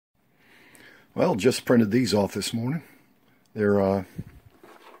Well, just printed these off this morning. They're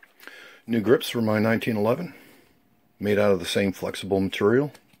new grips for my 1911, made out of the same flexible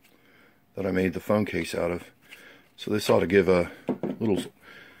material that I made the phone case out of. So this ought to give a little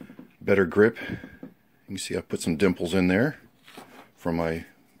better grip. You can see I put some dimples in there from my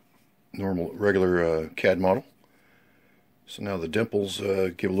regular CAD model. So now the dimples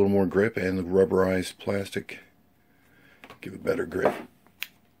give a little more grip, and the rubberized plastic give a better grip.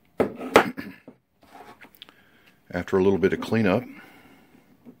 After a little bit of cleanup,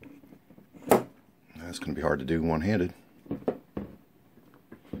 that's going to be hard to do one-handed.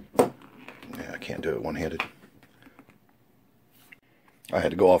 Yeah, I can't do it one-handed. I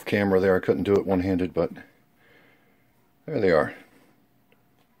had to go off camera there. I couldn't do it one-handed, but there they are.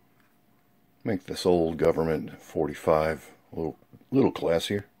 Make this old government 45 a little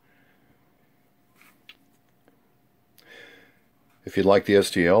classier. If you'd like the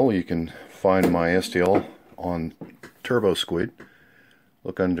STL, you can find my STL on TurboSquid.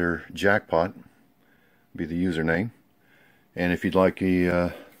 Look under Jackpot, be the username. And if you'd like me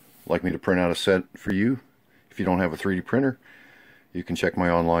to print out a set for you, if you don't have a 3D printer, you can check my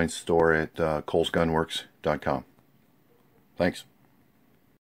online store at colesgunworks.com. Thanks.